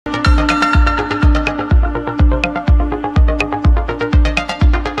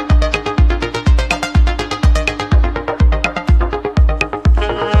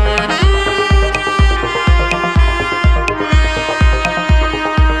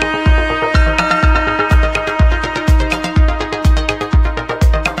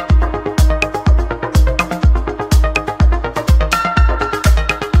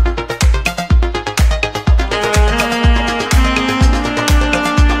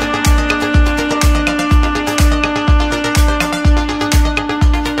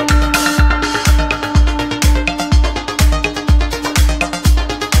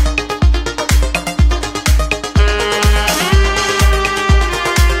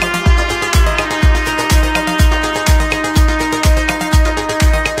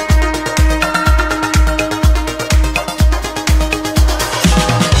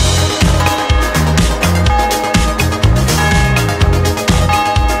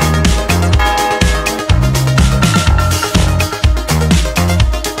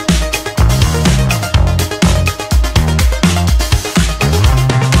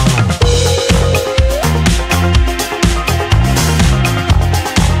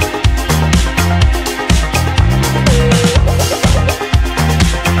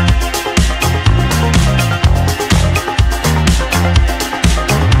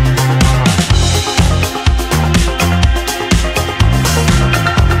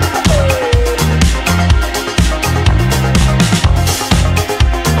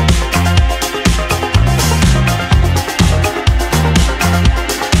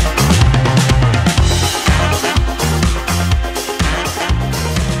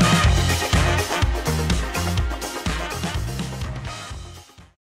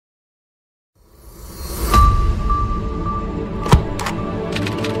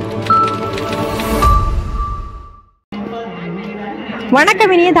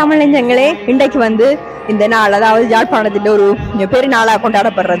வணக்கம் இனிய தமிழ் நெஞ்சங்களே. இன்றைக்கு இந்த நாள், அதாவது யாழ்ப்பாணத்தில் ஒரு பெருநாளாக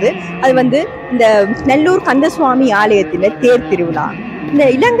கொண்டாடப்படுறது. அது இந்த நல்லூர் கந்தசுவாமி ஆலயத்தில் தேர் திருவிழா. இந்த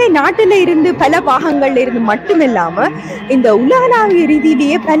இலங்கை நாட்டில இருந்து பல பாகங்கள்ல இருந்து மட்டுமில்லாம இந்த உலகளாவிய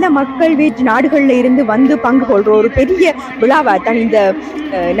ரீதியிலேயே பல மக்கள் வேற்று நாடுகள்ல இருந்து பங்கு கொள்ற ஒரு பெரிய விழாவா தான் இந்த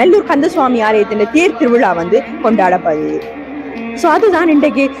நல்லூர் கந்தசுவாமி ஆலயத்தின் தேர் திருவிழா கொண்டாடப்படுது. ஸோ அதுதான்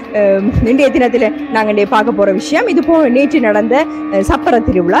இன்றைய தினத்தில் நாங்கள் பார்க்க போகிற விஷயம். இது நேற்று நடந்த சப்பர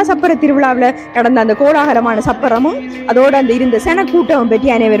திருவிழாவில் நடந்த அந்த கோலாகலமான சப்பரமும் அதோடு இருந்த செனக்கூட்டமும்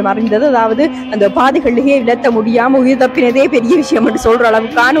பற்றி அனைவரும் அறிந்தது. அதாவது அந்த பாதைகளிலேயே விளத்த முடியாமல் உயிர் தப்பினதே பெரிய விஷயம் என்று சொல்கிற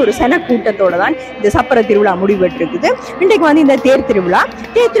அளவுக்கான ஒரு செனக்கூட்டத்தோடு தான் இந்த சப்பர திருவிழா முடிவெற்றிருக்குது. இன்றைக்கு இந்த தேர்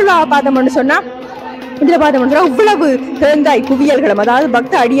திருவிழாவை பார்த்தோம்னு சொன்னால் இதில் பார்த்தோம்னா இவ்வளவு தேங்காய் குவியல்களும், அதாவது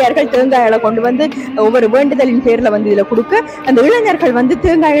பக்த அடியார்கள் தேங்காய்களை கொண்டு ஒவ்வொரு வேண்டுதலின் பேர்ல இதில் கொடுக்க அந்த இளைஞர்கள்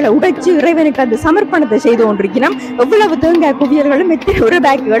தேங்காய்களை உடைச்சு இறைவனுக்கு அந்த சமர்ப்பணத்தை செய்து கொண்டிருக்கணும். எவ்வளவு தேங்காய் குவியல்களும் ஒரு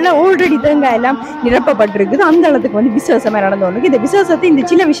பேக்குகள்ல ஆல்ரெடி தேங்காய் எல்லாம் நிரப்பப்பட்டிருக்குது. அந்த அளவுக்கு விசேஷமா நடந்து கொண்டிருக்கு. இந்த விசேஷத்தை இந்த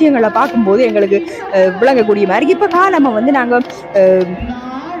சில விஷயங்களை பார்க்கும்போது எங்களுக்கு விளங்கக்கூடிய மாதிரி இப்ப காலமா நாங்க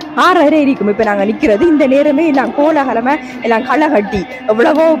 6:30 இருக்கும். இப்போ நாங்கள் நிற்கிறது இந்த நேரமே எல்லாம் கோலாகலமா எல்லாம் களை கட்டி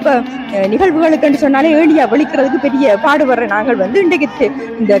எவ்வளவோ இப்போ நிகழ்வுகளுக்குன்னு சொன்னாலே ஏழியா வலிக்கிறதுக்கு பெரிய பாடுபடுற நாங்கள் இன்றைக்கு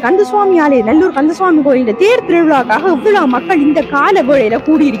இந்த கந்தசுவாமி ஆலயம் நல்லூர் கந்தசுவாமி கோயில் இந்த தேர் திருவிழாக்காக இவ்வளவு மக்கள் இந்த கால வேளையில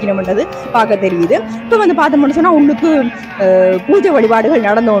கூடியிருக்கணும்ன்றது பார்க்க தெரியுது. இப்போ பார்த்தோம்னு சொன்னா உள்ளுக்கு பூஜை வழிபாடுகள்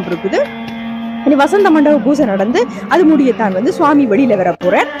நடந்து கொண்டு இருக்குது. வசந்த மண்டப பூஜை நடந்து அது முடியத்தான் சுவாமி வெளியில வர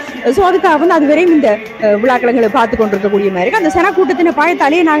போறார். ஸோ அதுக்காக அது வரையும் இந்த விழாக்களங்களை பார்த்து கொண்டிருக்கக்கூடிய மாதிரி இருக்கு. அந்த செனக்கூட்டத்தின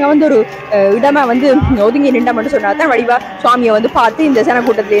பாயத்தாலேயே நாங்கள் ஒரு இடமா ஒதுங்கி நின்றோம்னு சொன்னா தான் வடிவா சுவாமியை பார்த்து இந்த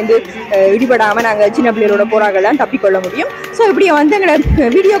செனக்கூட்டத்திலேருந்து இடிபடாம நாங்கள் சின்ன பிள்ளைகளோட போராகலாம் தப்பிக்கொள்ள முடியும். ஸோ இப்படி எங்களை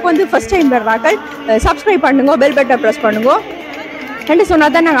வீடியோக்கு ஃபர்ஸ்ட் டைம் வர்றாக்கள் சப்ஸ்கிரைப் பண்ணுங்க, பெல் பட்டன் ப்ரெஸ் பண்ணுங்க என்று சொன்னா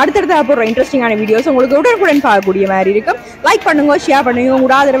தான் நாங்கள் அடுத்தடுத்த போடுற இன்ட்ரெஸ்டிங்கான வீடியோஸ் உங்களுக்கு உடனுக்குடன் பார்க்கக்கூடிய மாதிரி இருக்கும். லைக் பண்ணுங்க, ஷேர் பண்ணுங்க,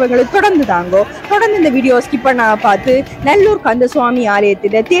 உங்களோட ஆதரவுகளை தொடர்ந்து தாங்கோ. தொடர்ந்து இந்த வீடியோ ஸ்கிப் பண்ண பார்த்து நல்லூர் கந்தசுவாமி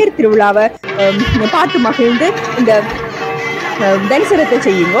ஆலயத்தில் தேர் திருவிழாவை பார்த்து மகிழ்ந்து இந்த தரிசனத்தை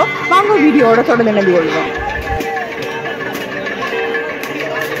செய்யுங்க. வாங்க வீடியோட தொடர்ந்து நம்பி கொள்வோம்.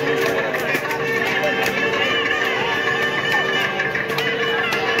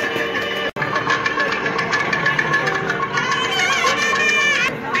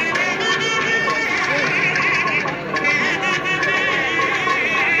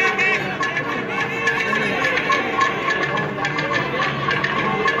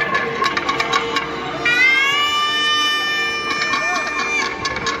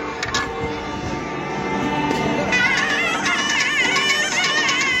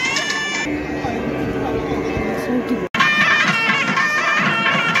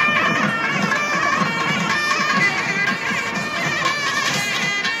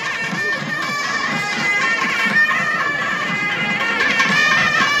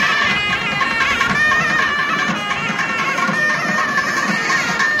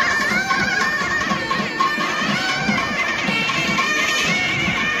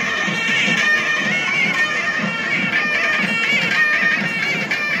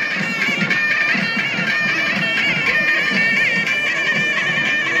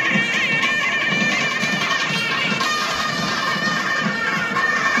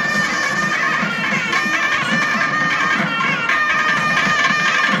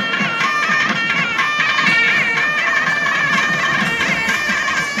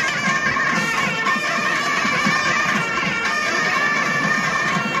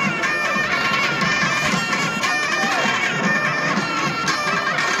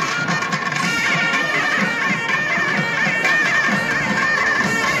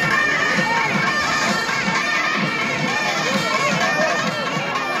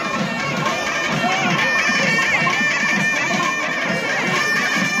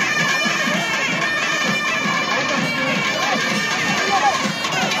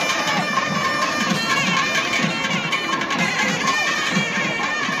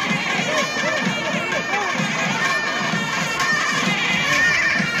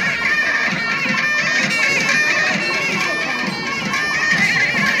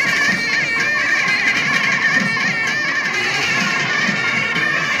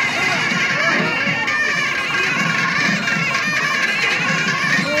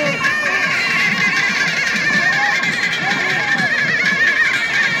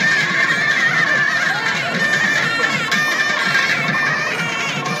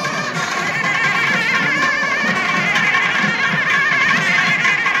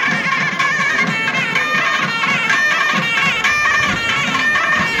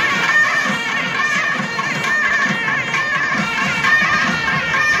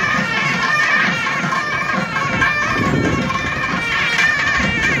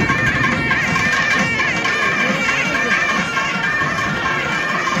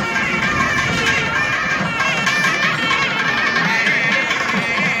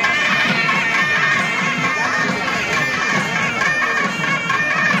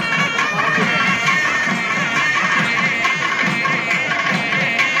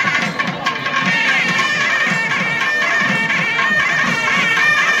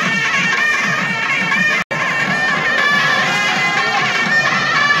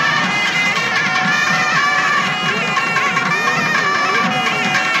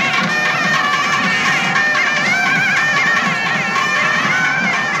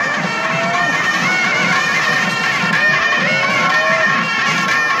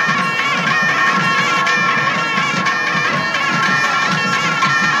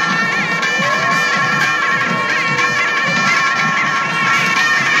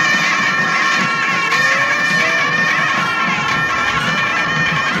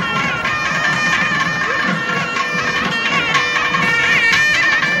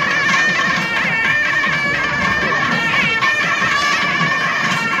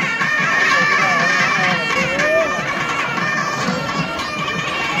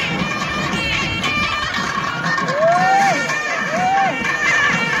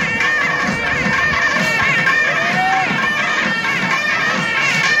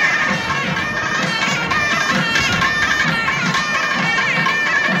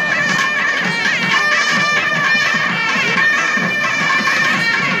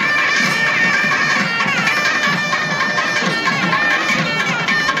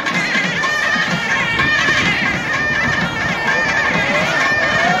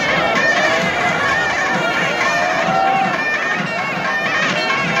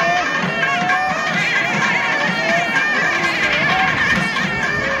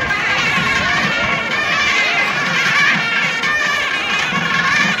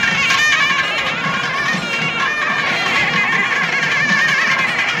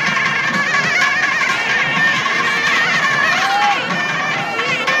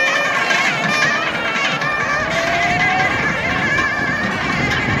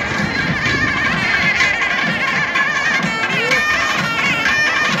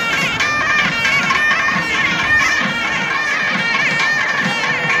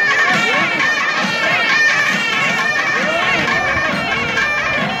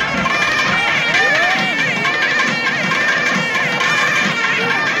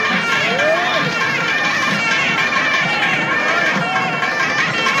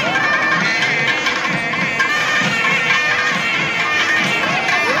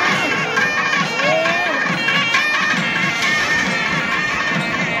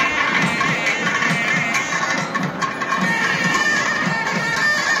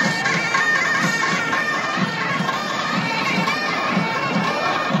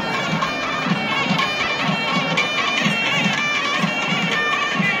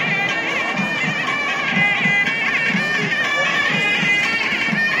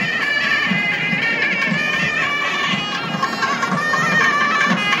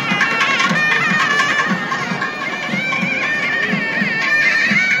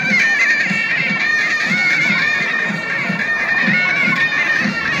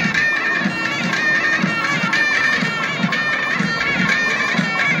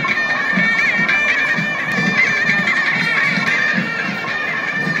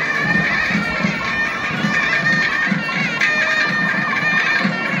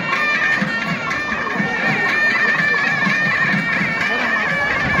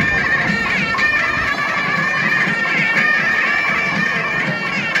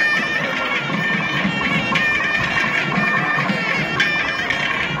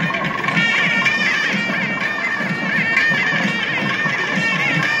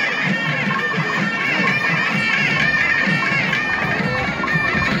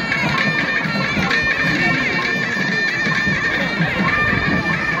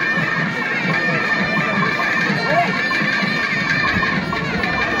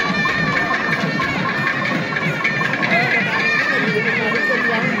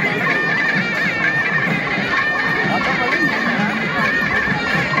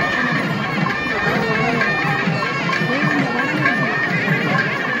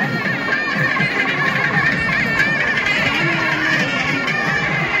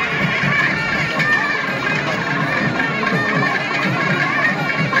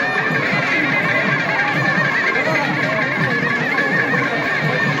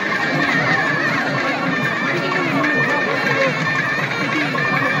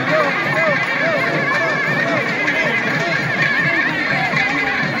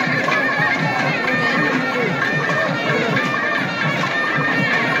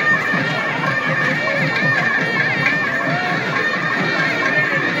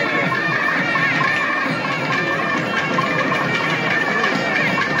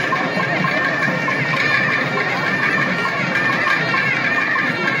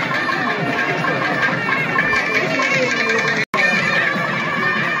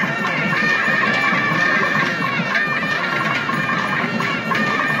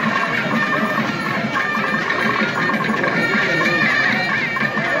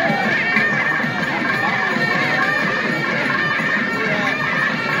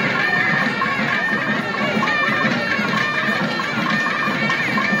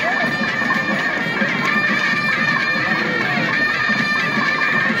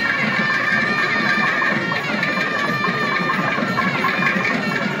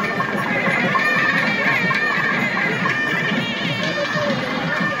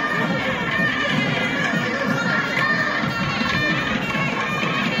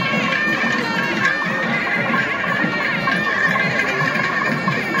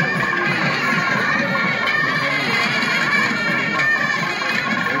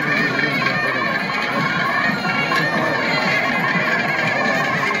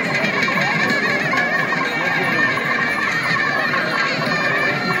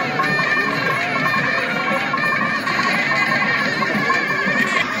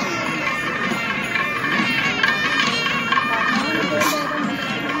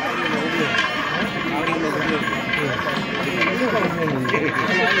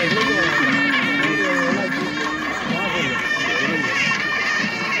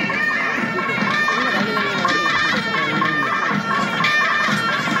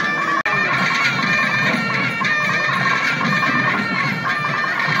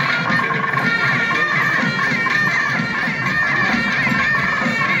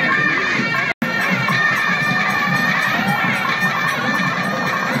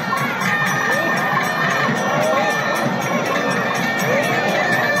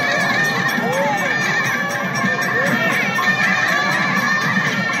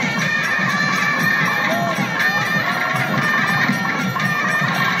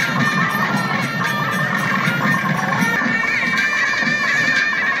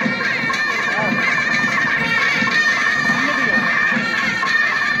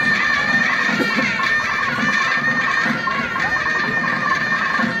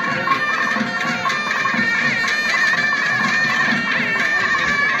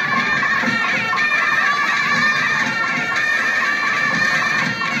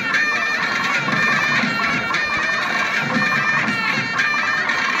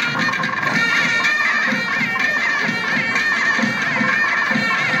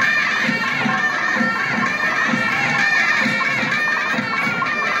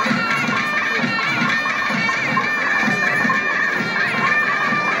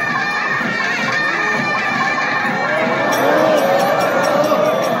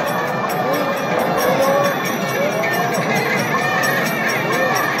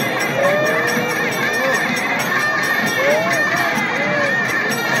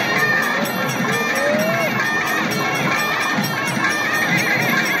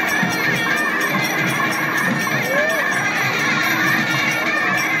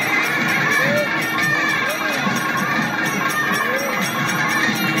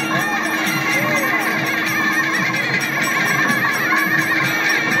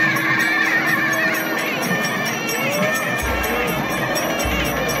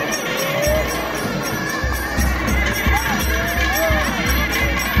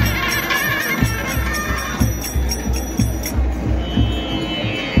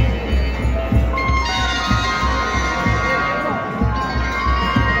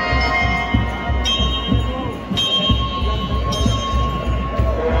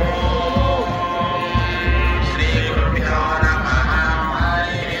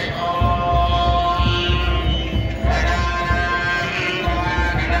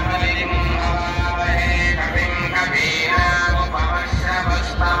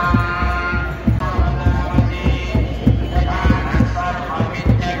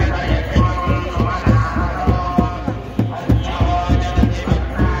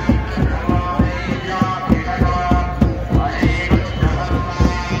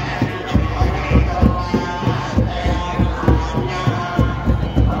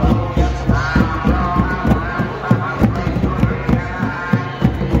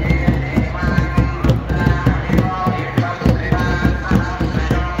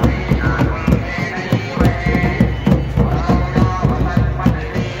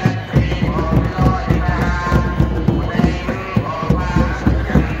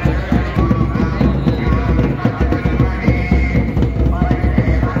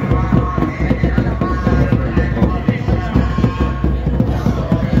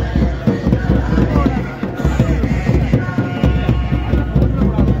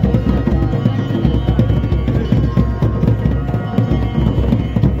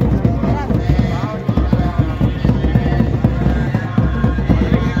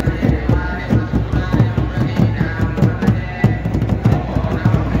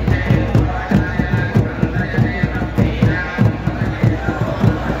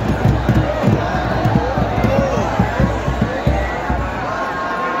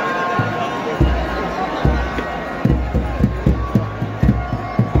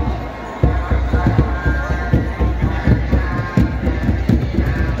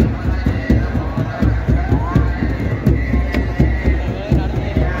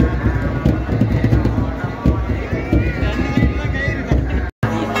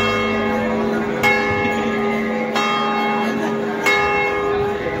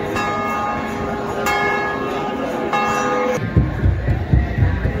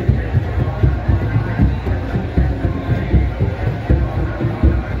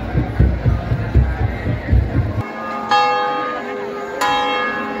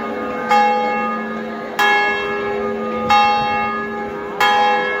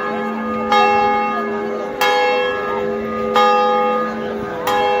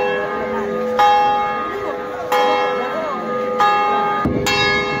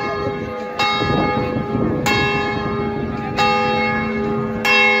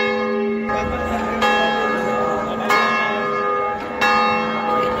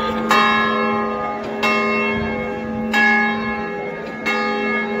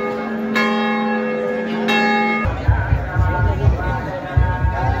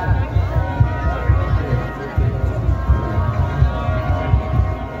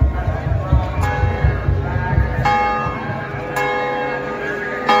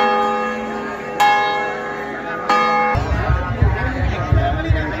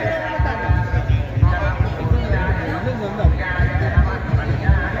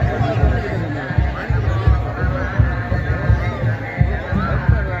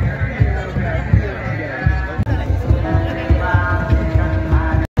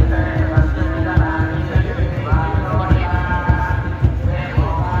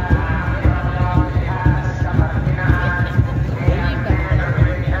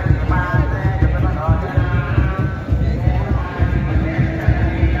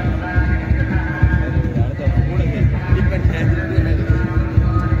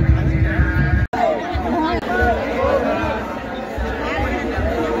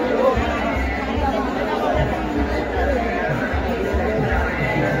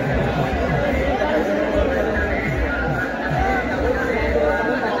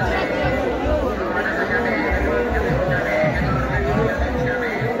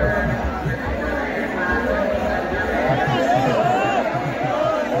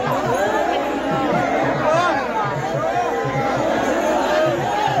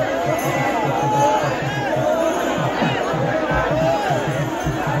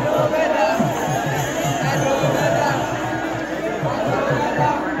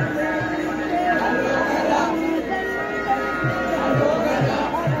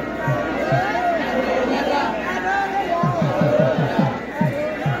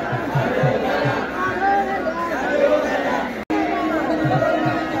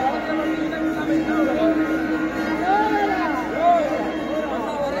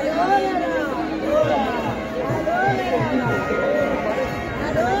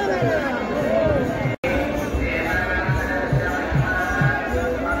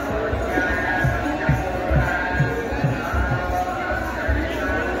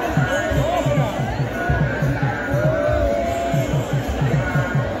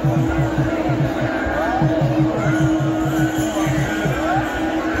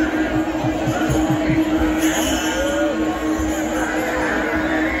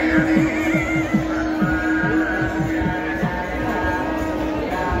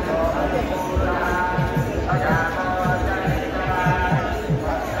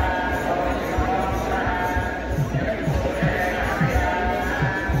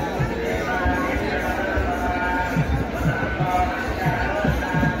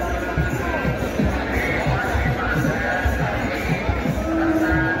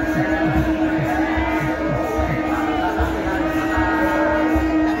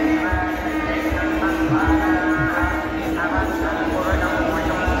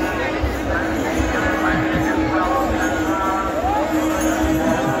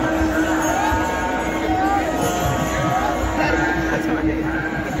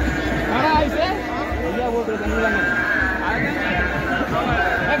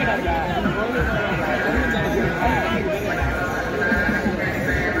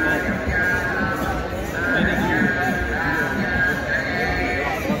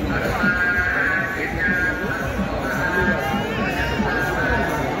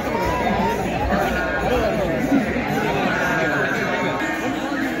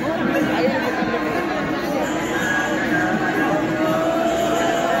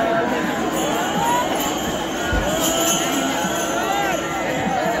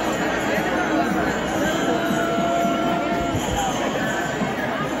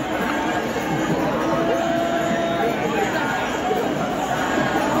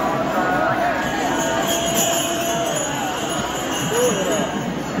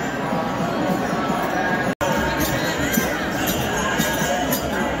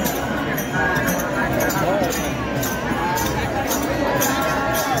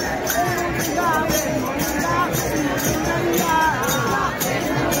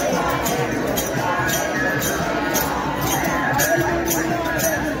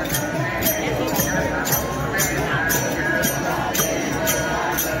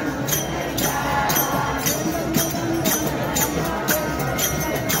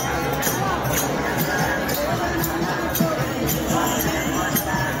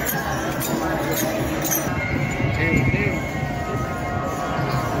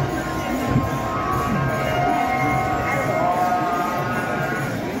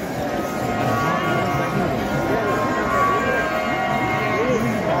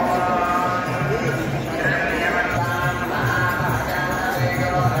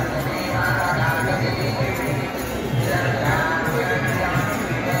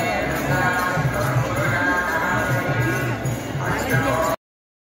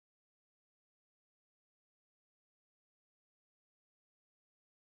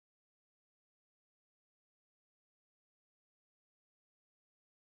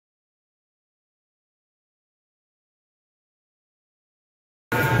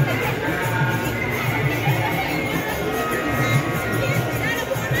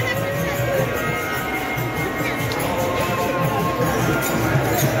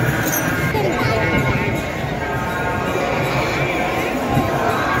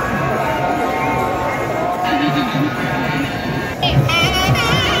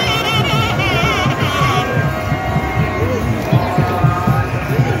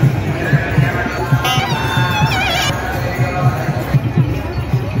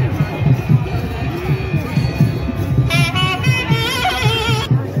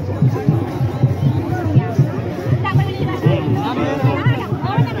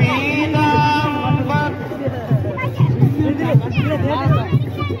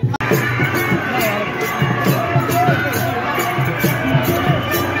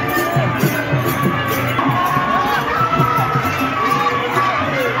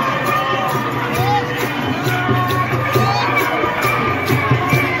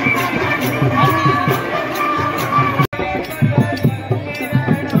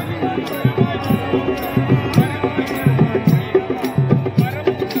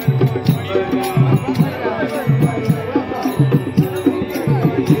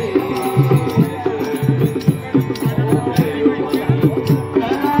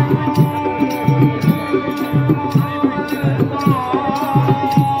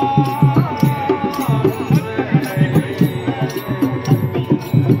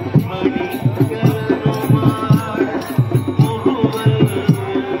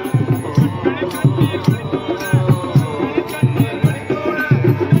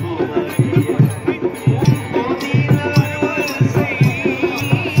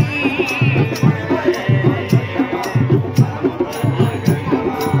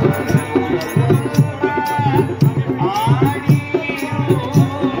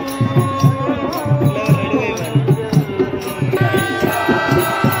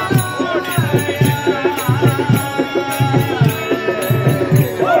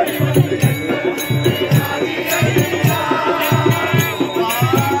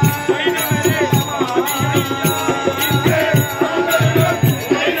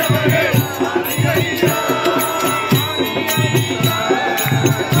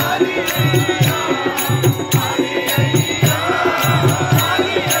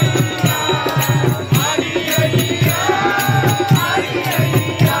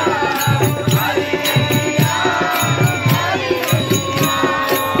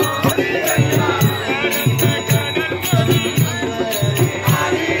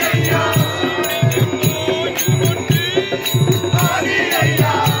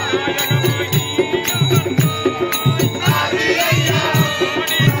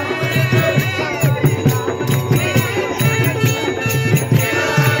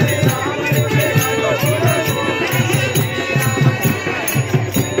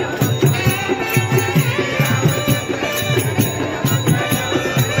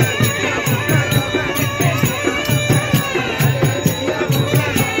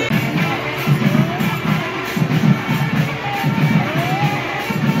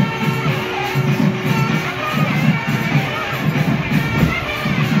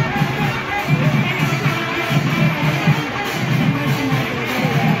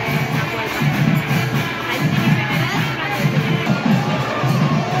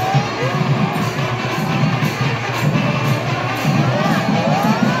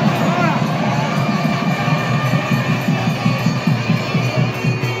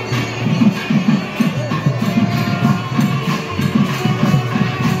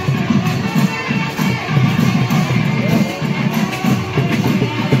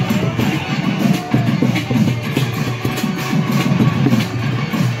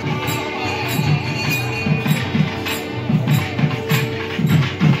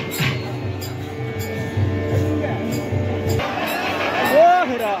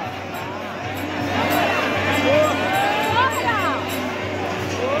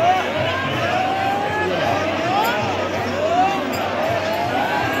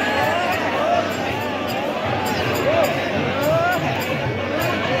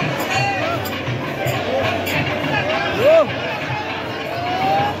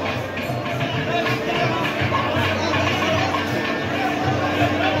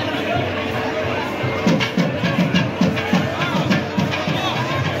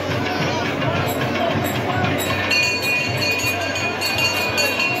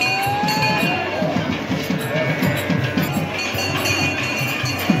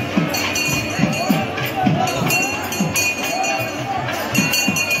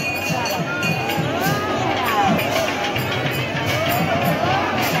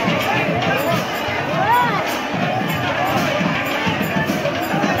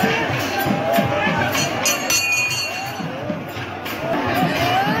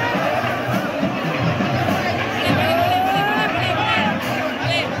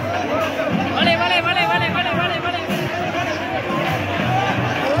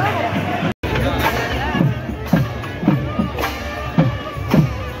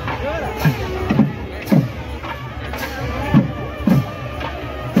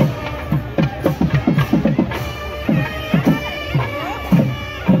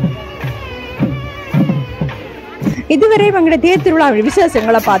 இதுவரை எங்களுடைய தேர் திருவிழாவின்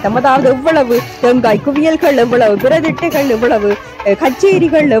விசேஷங்களை பார்த்தோம். அதாவது எவ்வளவு தேங்காய் குவியல்கள், எவ்வளவு பிரதிட்டைகள், எவ்வளவு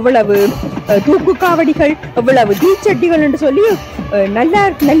கச்சேரிகள், எவ்வளவு தூக்கு காவடிகள், எவ்வளவு தீச்சட்டிகள் என்று சொல்லி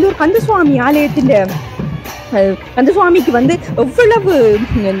நல்லூர் கந்தசுவாமி ஆலயத்தின் கந்தசுவாமிக்கு எவ்வளவு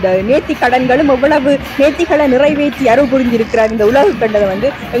இந்த நேர்த்தி கடன்களும் எவ்வளவு நேர்த்திகளை நிறைவேற்றி அருள் புரிஞ்சிருக்கிறார் இந்த உலக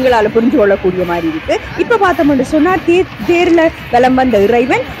கண்டதை எங்களால் புரிஞ்சு கொள்ளக்கூடிய மாதிரி இருக்கு. இப்ப பார்த்தோம்னு சொன்னா தேர்ல வலம் வந்த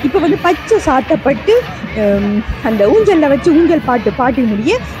இறைவன் இப்ப பச்சை சாத்தப்பட்டு அந்த ஊஞ்சல்ல வச்சு ஊஞ்சல் பாட்டி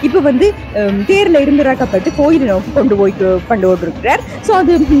முடிய இப்ப தேர்ல இருந்து இறக்கப்பட்டு கோயிலை நோக்கி கொண்டு கொண்டிருக்கிறார். ஸோ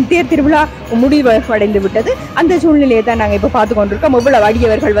அது தேர் திருவிழா முடிவு அடைந்து விட்டது. அந்த சூழ்நிலையை தான் நாங்கள் இப்ப பார்த்து கொண்டிருக்கோம். இவ்வளவு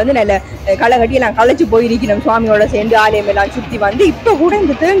அடியவர்கள் நல்ல களகட்டியை நாங்கள் களைச்சு போயிருக்கிறோம். சுவாமியோட சேர்ந்து ஆலயம் எல்லாம் சுத்தி இப்ப கூட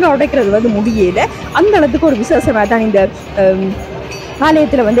இந்த தேங்காய் உடைக்கிறது முடியல. அந்த அளவுக்கு ஒரு விசேஷமா தான் இந்த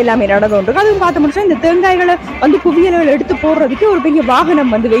ஆலயத்துல எல்லாமே நடந்து கொண்டிருக்கு. அதுவும் பார்த்த முடிச்சா இந்த தேங்காய்களை குவியல்கள் எடுத்து போடுறதுக்கு ஒரு பெரிய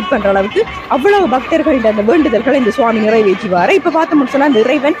வாகனம் வெயிட் பண்ற அளவுக்கு அவ்வளவு பக்தர்கள்ட்ட அந்த வேண்டுதல்களை இந்த சுவாமி நிறைவேற்றுவாரு. இப்ப பார்த்த முடிச்சோன்னா அந்த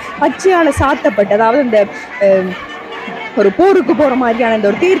இறைவன் பச்சையால சாத்தப்பட்டு, அதாவது இந்த ஒரு போருக்கு போற மாதிரியான அந்த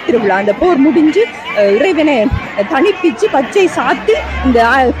ஒரு தேர் திருவிழா. அந்த போர் முடிஞ்சு இறைவனை தனிப்பிச்சு பச்சை சாத்தி இந்த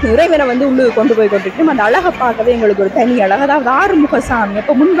இறைவனை வந்து உள்ளுக்கு கொண்டு போய் கொண்டிருக்கோம். அந்த அழகை பார்க்கவே எங்களுக்கு ஒரு தனி அழகு. அதாவது 6 முகசாமி,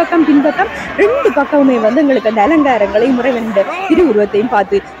 அப்போ முன்பக்கம் பின்பக்கம் 2 பக்கமுமே வந்து எங்களுக்கு அந்த அலங்காரங்களையும் இறைவன் திருவுருவத்தையும்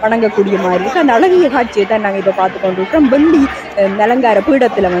பார்த்து வணங்கக்கூடிய மாதிரி இருக்கு. அந்த அழகிய காட்சியை தான் நாங்கள் இப்போ பார்த்து கொண்டிருக்கிறோம். வெள்ளி அலங்கார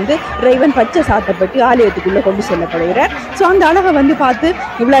பீடத்துல வந்து இறைவன் பச்சை சாத்தப்பட்டு ஆலயத்துக்குள்ள கொண்டு செல்லப்படுகிறார். ஸோ அந்த அழகை வந்து பார்த்து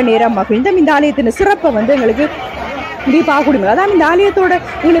இவ்வளவு நேரம் மகிழ்ந்தோம். இந்த ஆலயத்தின் சிறப்பை வந்து எங்களுக்கு இப்படி பார்க்கக்கூடிய, அதாவது இந்த ஆலயத்தோட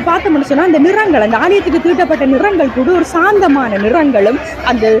எங்களை பார்த்தோம்னு சொன்னா அந்த நிறங்கள், அந்த ஆலயத்துக்கு தீட்டப்பட்ட நிறங்கள் கூட ஒரு சாந்தமான நிறங்களும்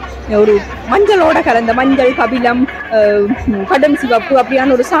அந்த ஒரு மஞ்சளோட கலந்த மஞ்சள், கபிலம், கடும் சிவப்பு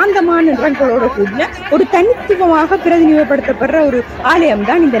அப்படியான ஒரு சாந்தமான நிறங்களோட கூடிய ஒரு தனித்துவமாக பிரதிநிதிப்படுத்தப்படுற ஒரு ஆலயம்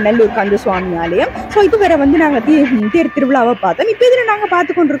தான் இந்த நல்லூர் கந்த சுவாமி ஆலயம். ஸோ இதுவரை வந்து நாங்கள் தேர் திருவிழாவை பார்த்தோம். இப்போ இதில் நாங்கள்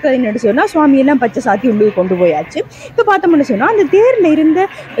பார்த்து கொண்டிருக்கிறது என்னன்னு சொன்னால், சுவாமியெல்லாம் பச்சை சாத்தி உள்ளுக்கு கொண்டு போயாச்சு. இப்போ பார்த்தோம்னு சொன்னால் அந்த தேரில் இருந்த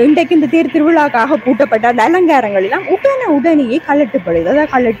இன்றைக்கு இந்த தேர் திருவிழாக்காக பூட்டப்பட்ட அந்த அலங்காரங்கள் எல்லாம் உடனேயே கலட்டுப்படுது.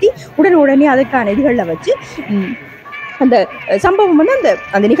 அதாவது கலட்டி உடனே அதுக்கான இதுகளில் வச்சு அந்த சம்பவம் வந்து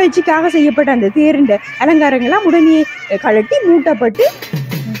அந்த நிகழ்ச்சிக்காக செய்யப்பட்ட அந்த தேரின் அலங்காரங்கள்லாம் உடனே கலட்டி மூட்டப்பட்டு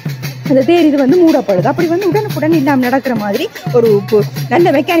அந்த தேர் இது வந்து மூடப்படுது. அப்படி வந்து உடனுக்குடன் இல்லாமல் நடக்கிற மாதிரி ஒரு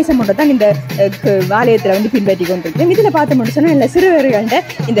நல்ல மெக்கானிசம் ஒன்று தான் இந்த ஆலயத்தில் வந்து பின்பற்றி கொண்டிருக்கு. இதில் பார்த்து மட்டும் சொன்னால் இல்லை சிறுவர்கள்ட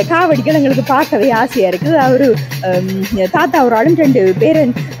இந்த காவடிகள் எங்களுக்கு பார்க்கவே ஆசையாக இருக்குது. ஒரு தாத்தா ஒரு ஆளும் 2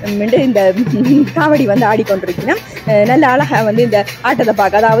 பேரன் இந்த காவடி வந்து ஆடிக்கொண்டிருக்கணும். நல்ல அழகாக வந்து இந்த ஆட்டத்தை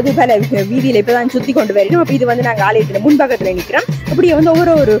பார்க்க, அதாவது பல வீதியில் இப்போ தான் சுற்றி கொண்டு வரணும். அப்போ இது வந்து நாங்கள் ஆலயத்தில் முன்பக்கத்தில் நிற்கிறோம். அப்படியே வந்து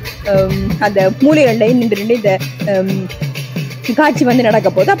ஒவ்வொரு அந்த மூலைகள்லையும் நின்று இந்த காட்சி வந்து நடக்க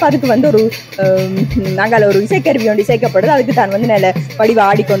போகுது. அப்போ அதுக்கு வந்து ஒரு நாங்கள் ஒரு இசைக்கருவி ஒன்று இசைக்கப்படுது. அதுக்கு தான் வந்து நல்ல வடிவ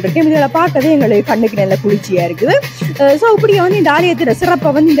ஆடிக்கொண்டிருக்கேன். இதில் பார்க்கவே எங்களுக்கு கண்ணுக்கு நல்ல குளிர்ச்சியாக இருக்குது. ஸோ இப்படியே வந்து இந்த ஆலயத்தில்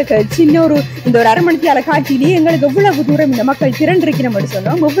சிறப்பாக வந்து இந்த சின்ன ஒரு 1/2 மணி நேர காட்சியிலேயே எங்களுக்கு எவ்வளவு தூரம் இந்த மக்கள் திரண்டிருக்கிறோம்னு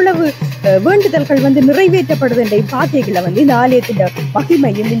சொன்னோம், எவ்வளவு வேண்டுதல்கள் வந்து நிறைவேற்றப்படுது என்ற பாத்தைகளை வந்து இந்த ஆலயத்தின்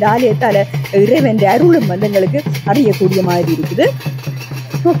மகிமையும் இந்த ஆலயத்தால் இறைவன் அருளும் வந்து எங்களுக்கு அறியக்கூடிய மாதிரி இருக்குது.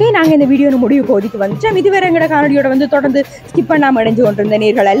 ஓகே, நாங்கள் இந்த வீடியோ முடிவு பகுதிக்கு வந்துட்டோம். இதுவரை எங்களோட காணொலியோட வந்து தொடர்ந்து ஸ்கிப் பண்ணாமல் இணைஞ்சு கொண்டிருந்த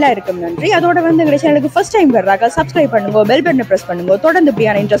நேர்கள் எல்லாம் இருக்கும் நன்றி. அதோட வந்து எங்களோட சேனலுக்கு ஃபர்ஸ்ட் டைம் வர்றாங்க சப்ஸ்கிரைப் பண்ணுங்க, பெல் பட்டனை ப்ரெஸ் பண்ணுங்க. தொடர்ந்து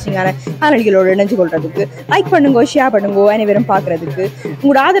இப்படியான இன்ட்ரெஸ்டிங்கான காணொலிகளோடு இணைஞ்சு கொள்றதுக்கு லைக் பண்ணுங்க, ஷேர் பண்ணுங்க, அனைவரும் பார்க்கறதுக்கு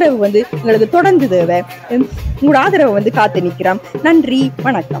உங்களோட ஆதரவு வந்து எங்களுக்கு தொடர்ந்து தேவை. உங்களோட ஆதரவை வந்து காத்து நிற்கிறோம். நன்றி,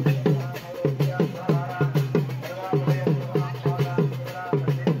 வணக்கம்.